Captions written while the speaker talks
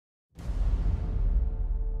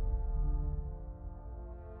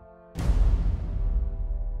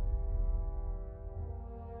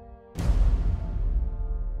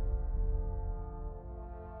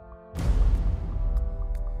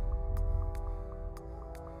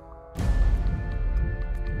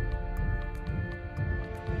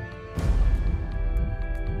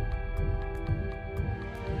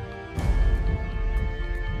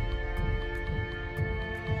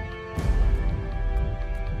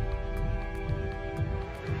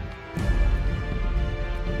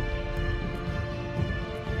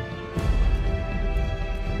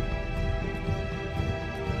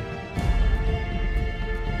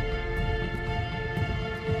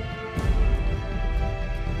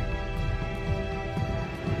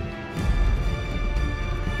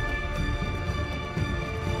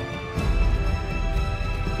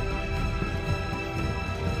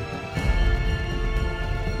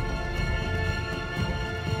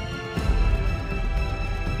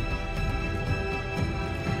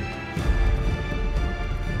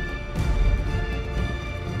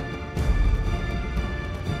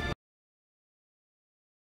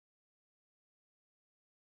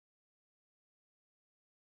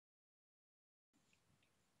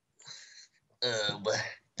But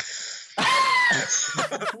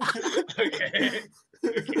okay.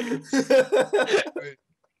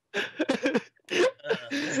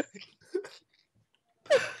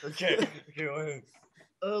 Okay. Okay. Wait.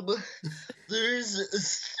 There's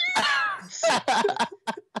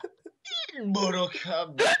a Mortal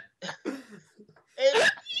Kombat, and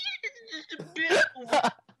just a bit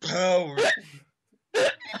of power.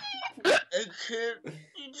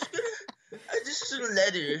 I just sent a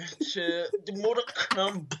letter to the Mortal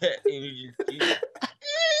Kombat agency.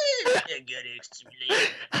 I gotta explain.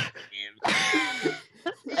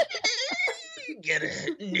 Gotta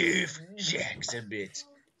nerf Jax a bit.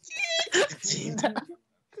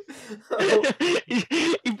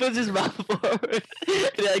 He puts his mouth forward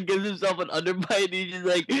and like gives himself an underbite and he just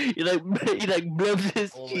like he like blubs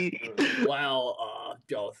his cheek. Well,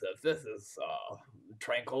 Joseph, this is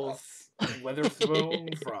Tranquil's Witherspoon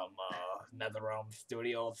from NetherRealm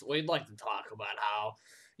Studios. We'd like to talk about how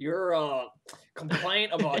your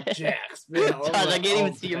complaint about Jax. Josh, I can't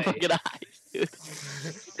even see your fucking eyes, dude.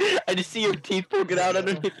 I just see your teeth poking out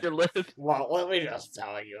underneath your lip. Well, let me just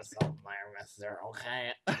tell you something there, mister,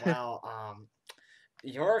 okay? Well,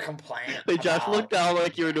 your complaint Hey, Josh, about... look down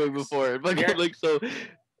like you were doing before. Fucking like so.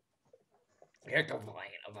 Your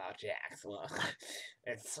complaint about Jax, well,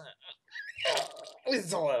 it's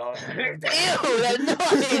a little... Ew, that's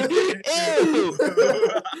noise! Ew!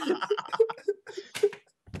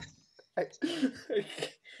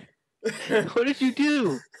 What did you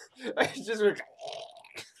do? I just...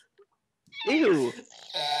 Ew!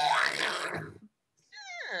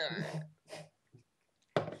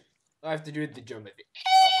 I have to do the jump.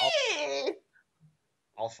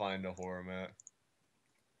 I'll find a horror mat.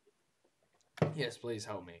 Yes, please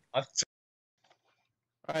help me.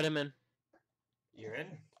 Alright, I'm in. You're in?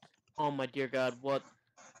 Oh my dear God, what?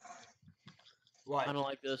 What? I don't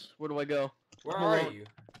like this. Where do I go? Where I'm are alone. you?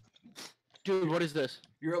 Dude, what is this?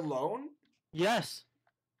 You're alone? Yes!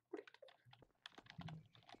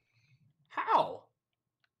 How?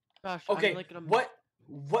 Gosh, Okay, I'm like in a...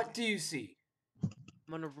 what do you see?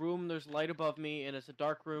 I'm in a room, there's light above me, and it's a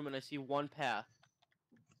dark room, and I see one Wait, path.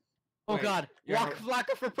 Oh God! you're Waka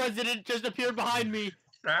Flocka for president just appeared behind me!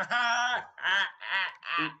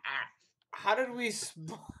 How did we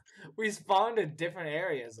we spawned in different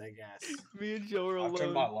areas, I guess. Me and Joe are I'll alone.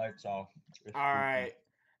 turn my lights off. Alright.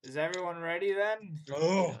 Is everyone ready then?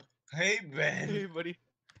 Oh, hey Hey, Ben. buddy.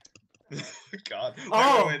 God.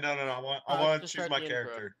 Oh! Wait, no. I want to just choose start my the intro.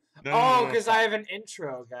 character. Oh, because I have an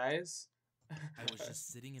intro, guys. I was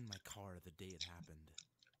just sitting in my car the day it happened.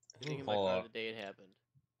 Sitting in my Hold car up. the day it happened.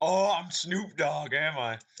 Oh, I'm Snoop Dogg, am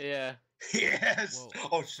I? Yeah. Yes. Well,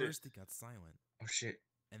 Oh shit. first it got silent, Oh shit.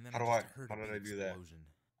 and then How I do just heard how a did big I do that? explosion.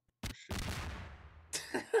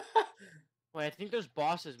 Wait, I think there's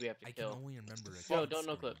bosses we have to I can kill. only remember a Joe, kid don't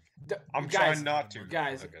no screaming. clip. I'm guys, trying not to.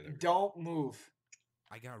 Guys, Okay, there we go. don't move.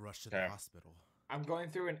 I got rushed to Okay. the hospital. I'm going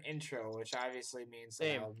through an intro, which obviously means that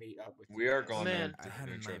Same. I'll meet up with We you are guys. going Man. I had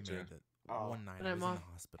a intro nightmare too. that Oh. one night Good I night, was Mom. in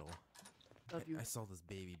the hospital. Love you. I saw this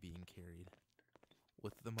baby being carried,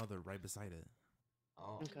 with the mother right beside it.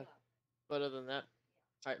 Oh. Okay. But other than that,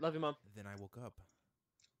 alright, love you, Mom. Then I woke up.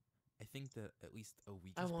 I think that at least a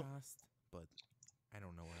week I has won't- passed, but I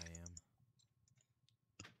don't know where I am.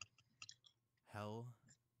 Hell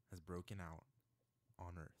has broken out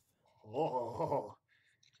on Earth. Oh,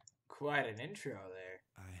 quite an intro there.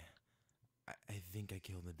 I think I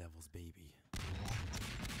killed the devil's baby.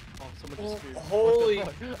 Oh, someone just screamed. What the Holy!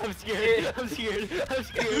 fuck? I'm scared. I'm scared. I'm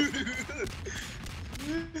scared.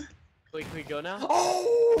 Wait, can we go now?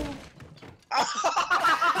 Oh!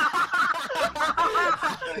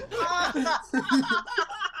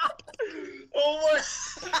 Oh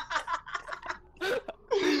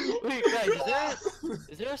Wait, guys,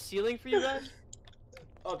 is there a ceiling for you guys?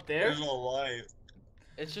 Up there? There's no light.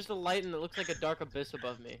 It's just a light and it looks like a dark abyss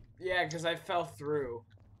above me. Yeah, because I fell through.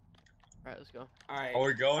 Alright, let's go. Alright. Are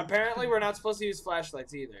we going? Apparently, we're not supposed to use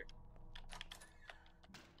flashlights either.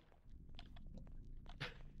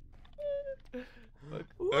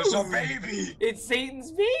 There's a Ooh, baby. It's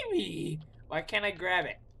Satan's baby! Why can't I grab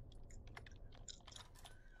it?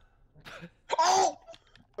 Oh!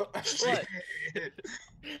 What? Shit. Wait,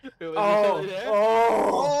 was Oh! there?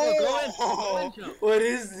 Oh! Go in, go in, Joe. What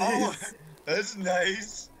is this? Oh, that's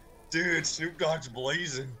nice. Dude, Snoop Dogg's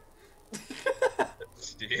blazing.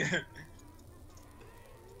 Shit.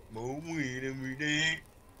 More weed every day.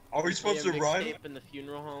 Are we supposed to run? Mixtape in the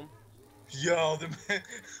funeral home. Yo,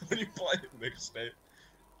 when you play a mixtape.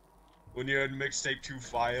 When you're in mixtape 2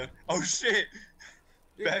 fire. Oh shit!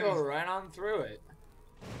 You can go right on through it.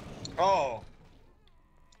 Oh.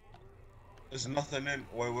 There's nothing in.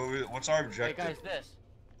 Wait, what's our Hey objective? guys, this.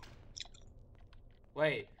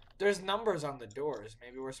 Wait, there's numbers on the doors.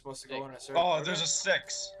 Maybe we're supposed to go in a certain Oh, order? there's a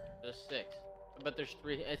 6. There's 6. But there's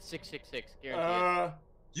 3. It's 666. Guaranteed.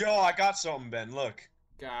 Yo, I got something, Ben. Look.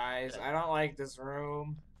 Guys, I don't like this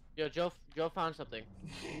room. Yo, Joe found something.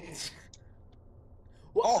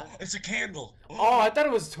 Oh, it's a candle. Oh, I thought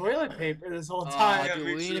it was toilet paper this whole time. yeah, Dude,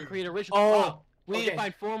 me we need to too. create a ritual. Oh, We need okay. to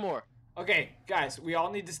find 4 more. Okay, guys, we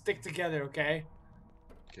all need to stick together, okay?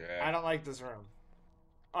 Okay. I don't like this room.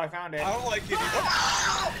 Oh, I found it. I don't like it.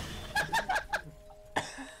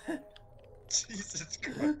 Jesus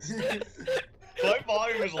Christ. My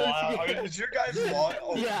volume is loud. I mean, is your guys' volume?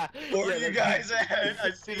 Oh, Yeah. or yeah, are you that's- guys ahead?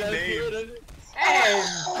 I see that's names. good. Hey!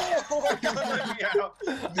 Oh my God, let me out.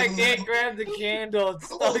 I can't grab the candle. It's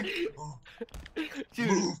stuck. Dude,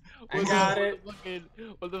 Move. I when got the, it.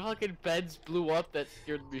 When the fucking beds blew up, that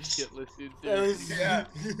scared me shitless, dude. That was, Seriously. Yeah.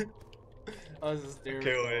 that was hysterical.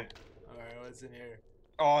 Okay, wait. Alright, what's in here?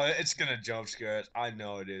 Oh, it's gonna jump scare us. I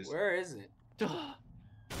know it is. Where is it?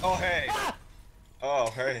 Oh, hey. Oh,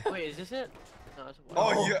 hey. Wait, is this it? No, it's a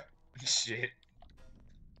Oh, yeah. Shit.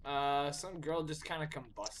 Some girl just kind of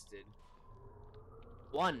combusted.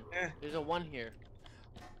 1. Eh. There's a 1 here.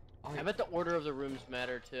 Oh, I bet the order of the rooms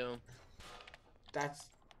matter too. that's...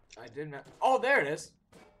 I didn't... Oh, there it is.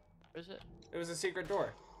 Where is it? It was a secret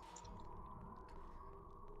door.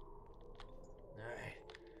 Alright.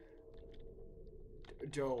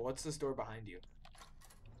 Joe, what's this door behind you?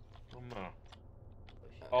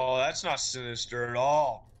 Oh, that's not sinister at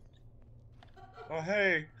all. Oh,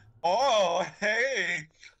 hey. Oh, hey.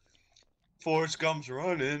 Forrest Gump's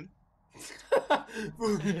running.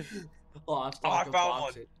 Oh, I found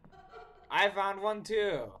one. I found one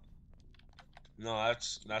too. No,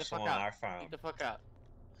 that's the fuck one out. I Get found. the fuck out.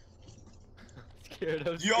 Scared.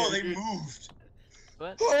 I'm Yo, scared, they dude. moved.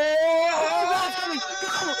 What? Oh!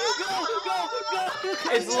 Go!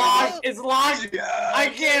 It's locked. It's locked. Yeah. I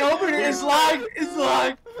can't open it. It's locked. It's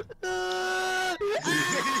locked.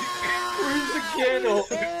 Where's the candle?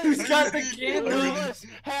 Who's got the One candle? of us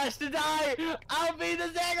has to die. I'll be the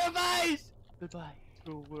sacrifice. Goodbye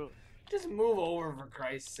to the world. Just move over for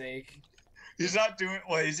Christ's sake. He's not doing.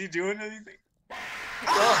 Wait, is he doing anything?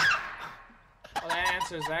 Well, that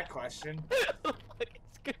answers that question. Fucking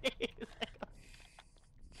scream.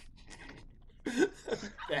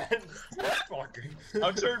 Ben. Fucking.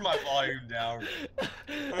 I'll turn my volume down.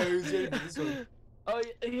 This one. Oh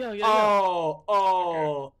yeah.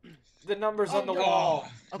 Oh. The numbers on the wall.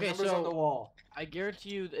 Okay, Numbers on the so wall. I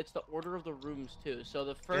guarantee you it's the order of the rooms too. So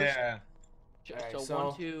the first. Yeah. So,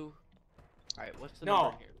 Alright, 1, 2. All right, what's the No.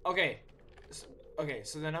 number here? Okay.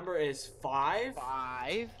 So the number is 5,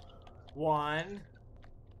 5. 1.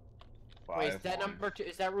 Wait, is that number 2?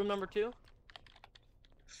 Is that room number 2?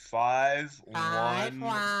 5, 5,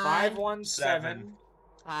 1. 5, 1, 7. 7.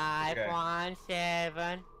 5, Okay. 1,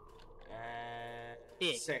 7.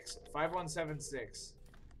 And 6. 5, 1, 7, 6.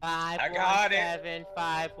 5, I 1, got it. 7,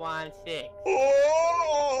 5, 1, 6.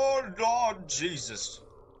 Oh, Lord Jesus.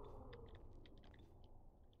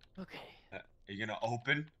 Okay. Are you gonna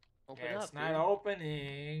open? Open Yeah, up. it's not dude.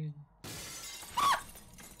 opening.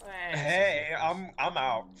 Hey, I'm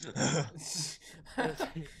out. Dude.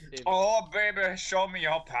 Oh, baby, show me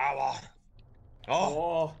your power.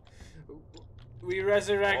 Oh, Oh. We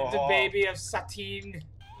resurrect the Oh. baby of Satine.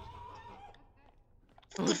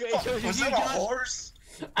 Okay, so was you that a got- horse?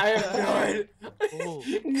 I have no idea. Oh.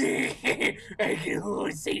 I can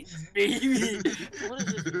hold Satan's baby. What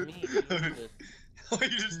does this mean? What is this? Oh, you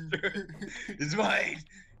just it's mine.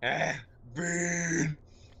 Burn.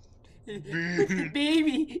 Burn.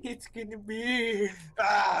 Baby, it's gonna burn.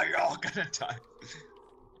 Ah, you're all gonna die.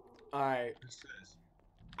 Alright, What's this?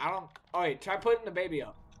 I don't. Oh, wait, try putting the baby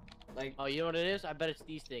up. Like, Oh, you know what it is? I bet it's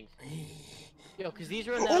these things. Yo, because these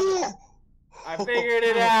are in the... Oh! I figured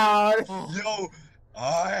it out. Yo,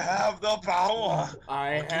 I have the power.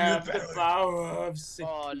 I I'll have do the better. power of Satan.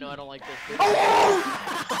 Oh, no, I don't like this.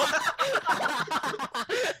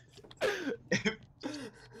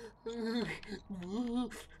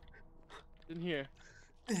 In here.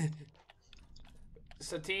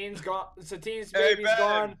 Satine's gone. Satine's Hey, baby's Ben.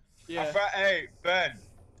 gone. Yeah. Hey, Ben,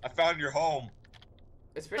 I found your home.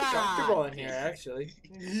 It's pretty Ah. comfortable in here, actually.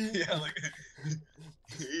 Yeah, like.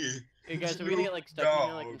 Hey, guys, are we gonna get, like, stuck in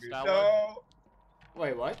here like in Star Wars? No.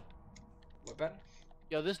 Wait, what? What, Ben?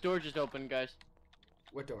 Yo, this door just opened, guys.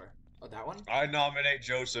 What door? Oh, that one? I nominate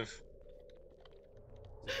Joseph.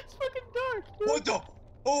 It's fucking dark. What the?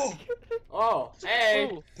 Oh, Oh, hey!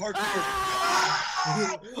 Oh. parkour.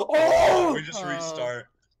 Ah! Oh! We just restart.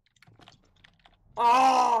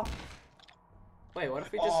 Oh! Wait, what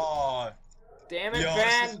if we just... Oh, Damn it, Yo,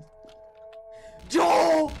 Ben!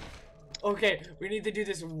 Joel! Okay, we need to do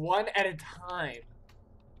this one at a time.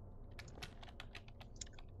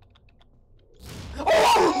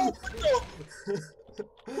 Oh!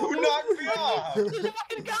 Who knocked me off? There's a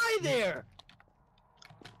fucking guy there.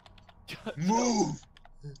 Move!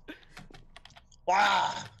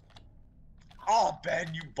 Wow! Oh, Ben,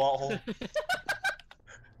 you butthole.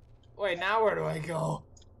 Wait, now where do I go?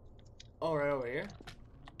 Oh, right over here.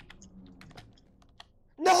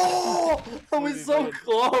 No! I was so We've been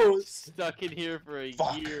close! Stuck in here for a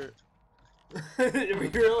Fuck. year. We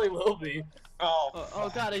really will be. Oh,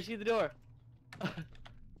 Oh God, I see the door.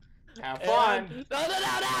 Have fun. And...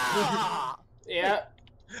 No! Yeah.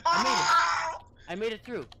 I made it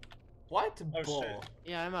through. What? Oh, Bull. shit.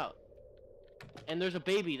 Yeah, I'm out. And there's a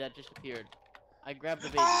baby that just appeared. I grabbed the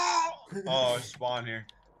baby. Oh, spawn here.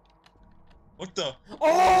 What the? You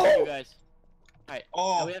Oh! guys. Alright.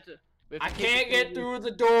 Oh. Now we have to I take can't this get baby through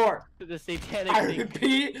the door. to the satanic I thing.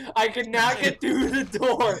 repeat, I cannot get through the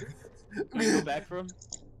door. Can we go back for him?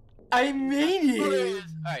 I made Oh, there he it. is.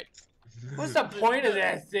 Alright. What's the point of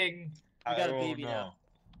that thing? We got a I baby don't now. know.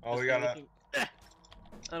 Oh, we That's gotta. why we can-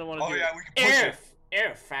 I don't want to Oh do yeah, it. we can push Air, it.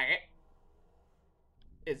 air, faggot.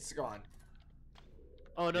 It's gone.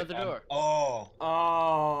 Oh, another door. Oh.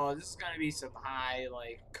 Oh, this is gonna be some high,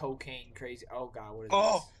 like, cocaine crazy. Oh god, what is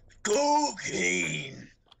Oh. Cocaine.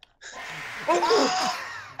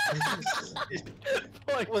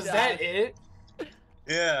 Poor Was guy. that it?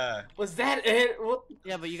 Yeah. Was that it? What?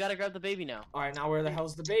 Yeah, but you gotta grab the baby now. Alright, now where the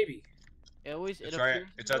hell's the baby? It always It's appears right.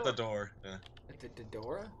 It's at the door. Yeah. At the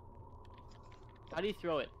door? How do you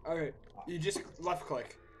throw it? Alright, you just left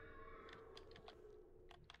click.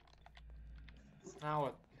 Now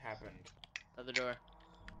what happened? Other door.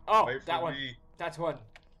 Oh, Wait for that one. me. That's one.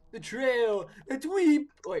 The trail, the tweep.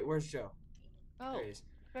 Wait, where's Joe? Oh, There he is.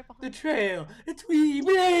 right behind. The trail, the tweep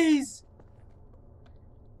blaze.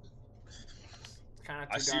 It's kind of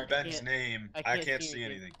too I see dark. Ben's can't- name. I I can't can't see see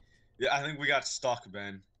anything. anything. Yeah, I think we got stuck,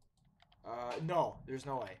 Ben. No, there's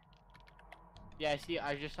no way. Yeah, I see.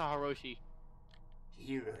 I just saw Hiroshi.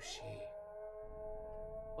 Hiroshi.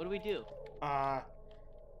 What do we do?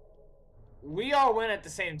 We all went at the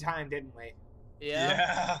same time, didn't we?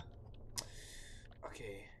 Yeah.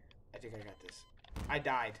 Okay, I think I got this. I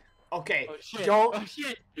died. Okay, Oh shit. don't. Oh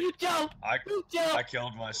shit. Jump. I Jump.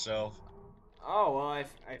 killed myself. Oh well, I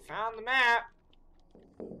found the map.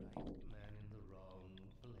 Man in the wrong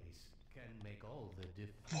place can make all the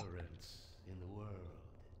difference in the world.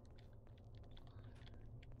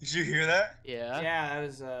 Did you hear that? Yeah. Yeah, that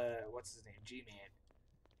was what's his name?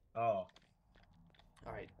 GMod. Oh. All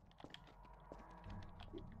right.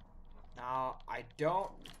 Now I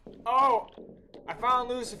don't. Oh, I found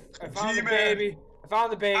Lucifer. I found the G-Man. baby. I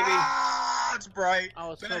found the baby. Ah, it's bright.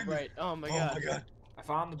 Oh, it's so Ben. bright. Oh my Oh god. my god. I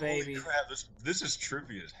found the baby. Holy crap, this is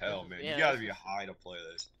trippy as hell, man. Yeah, You gotta this be high to play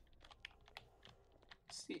this.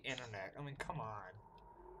 It's the internet. I mean, come on.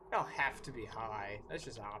 You don't have to be high. That's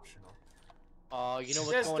just optional. Oh, you know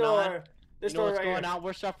what's This going door. on? This You know door what's right going here. on?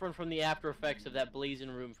 We're suffering from the after effects of that blazing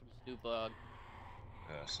room from Snoop Dogg.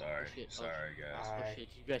 Oh, sorry. Oh, shit. Oh, Sorry, guys. Oh Alright. shit,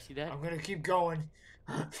 you guys see that? I'm gonna keep going.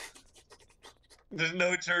 There's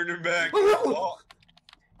no turning back. Oh.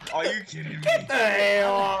 Are you kidding me? Get the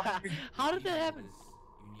hell off me. How did that happen?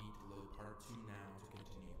 You need to load part 2 now to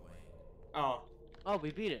continue playing. Oh, Oh,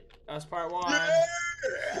 we beat it. that was part one.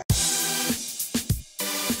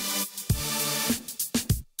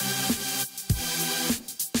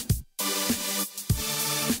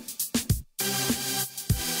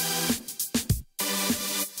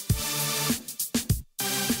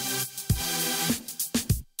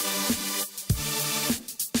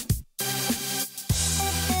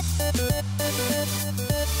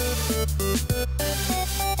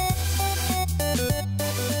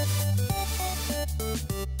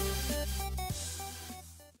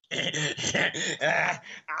 Yeah!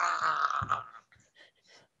 Ah.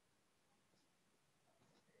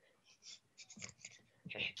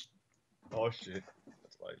 Oh shit.